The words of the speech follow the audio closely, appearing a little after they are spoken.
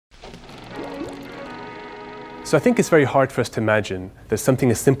So I think it's very hard for us to imagine that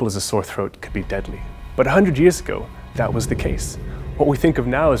something as simple as a sore throat could be deadly. But 100 years ago, that was the case. What we think of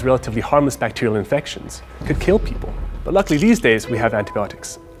now as relatively harmless bacterial infections could kill people. But luckily these days we have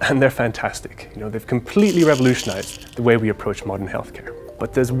antibiotics, and they're fantastic. They've completely revolutionized the way we approach modern healthcare.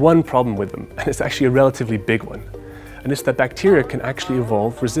 But there's one problem with them, and it's actually a relatively big one. And it's that bacteria can actually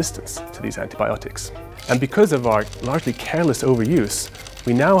evolve resistance to these antibiotics. And because of our largely careless overuse,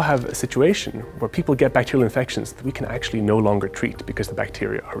 we now have a situation where people get bacterial infections that we can actually no longer treat because the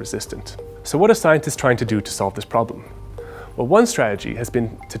bacteria are resistant. So what are scientists trying to do to solve this problem? Well, one strategy has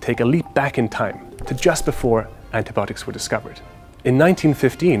been to take a leap back in time to just before antibiotics were discovered. In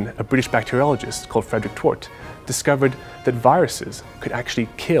 1915, a British bacteriologist called Fredrik discovered that viruses could actually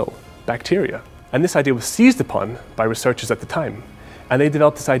kill bacteria. And this idea was seized upon by researchers at the time. And they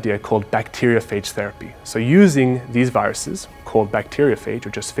developed this idea called bacteriophage therapy. So using these viruses, called bacteriophage, or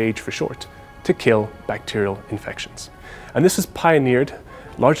just phage for short, to kill bacterial infections. And this was pioneered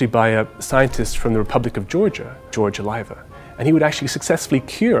largely by a scientist from the Republic of Georgia, George Eliva. And he would actually successfully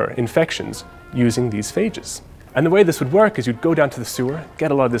cure infections using these phages. And the way this would work is you'd go down to the sewer,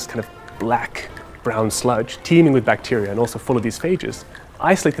 get a lot of this kind of black, brown sludge, teeming with bacteria and also full of these phages,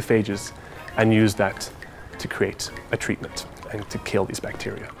 isolate the phages, and use that to create a treatment and to kill these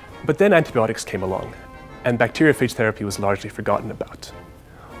bacteria. But then antibiotics came along, and bacteriophage therapy was largely forgotten about.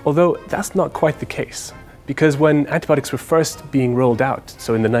 Although that's not quite the case, because when antibiotics were first being rolled out,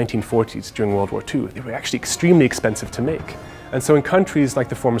 so in the 1940s during World War II, they were actually extremely expensive to make. And so in countries like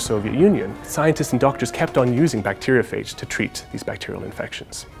the former Soviet Union, scientists and doctors kept on using bacteriophage to treat these bacterial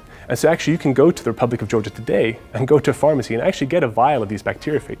infections. And so actually you can go to the Republic of Georgia today and go to a pharmacy and actually get a vial of these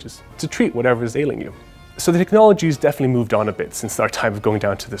bacteriophages to treat whatever is ailing you. So the technology's definitely moved on a bit since our time of going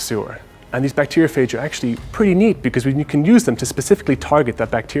down to the sewer. And these bacteriophage are actually pretty neat because you can use them to specifically target that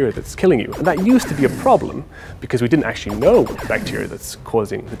bacteria that's killing you. And that used to be a problem because we didn't actually know the bacteria that's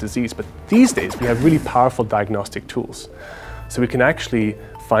causing the disease. But these days we have really powerful diagnostic tools. So we can actually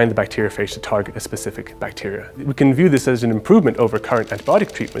find the bacteriophage to target a specific bacteria. We can view this as an improvement over current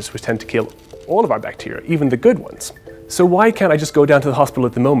antibiotic treatments, which tend to kill all of our bacteria, even the good ones. So why can't I just go down to the hospital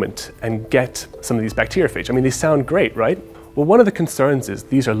at the moment and get some of these bacteriophage? I mean, they sound great, right? Well, one of the concerns is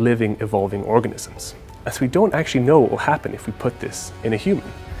these are living, evolving organisms. And so we don't actually know what will happen if we put this in a human.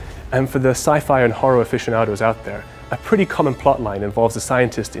 And for the sci-fi and horror aficionados out there, a pretty common plot line involves a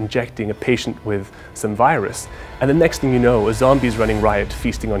scientist injecting a patient with some virus, and the next thing you know, a zombie's running riot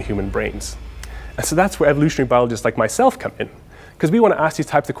feasting on human brains. And so that's where evolutionary biologists like myself come in, because we want to ask these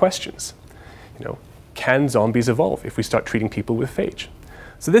types of questions. Can zombies evolve if we start treating people with phage?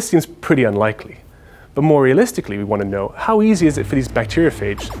 So this seems pretty unlikely. But more realistically, we want to know how easy is it for these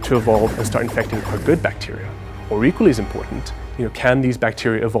bacteriophage to evolve and start infecting our good bacteria? Or equally as important, can these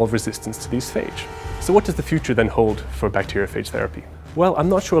bacteria evolve resistance to these phage? So what does the future then hold for bacteriophage therapy? Well, I'm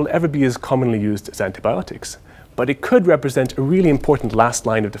not sure it'll ever be as commonly used as antibiotics, but it could represent a really important last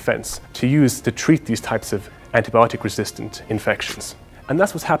line of defense to use to treat these types of antibiotic-resistant infections. And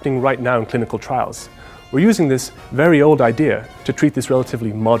that's what's happening right now in clinical trials. We're using this very old idea to treat this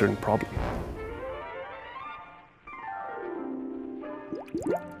relatively modern problem.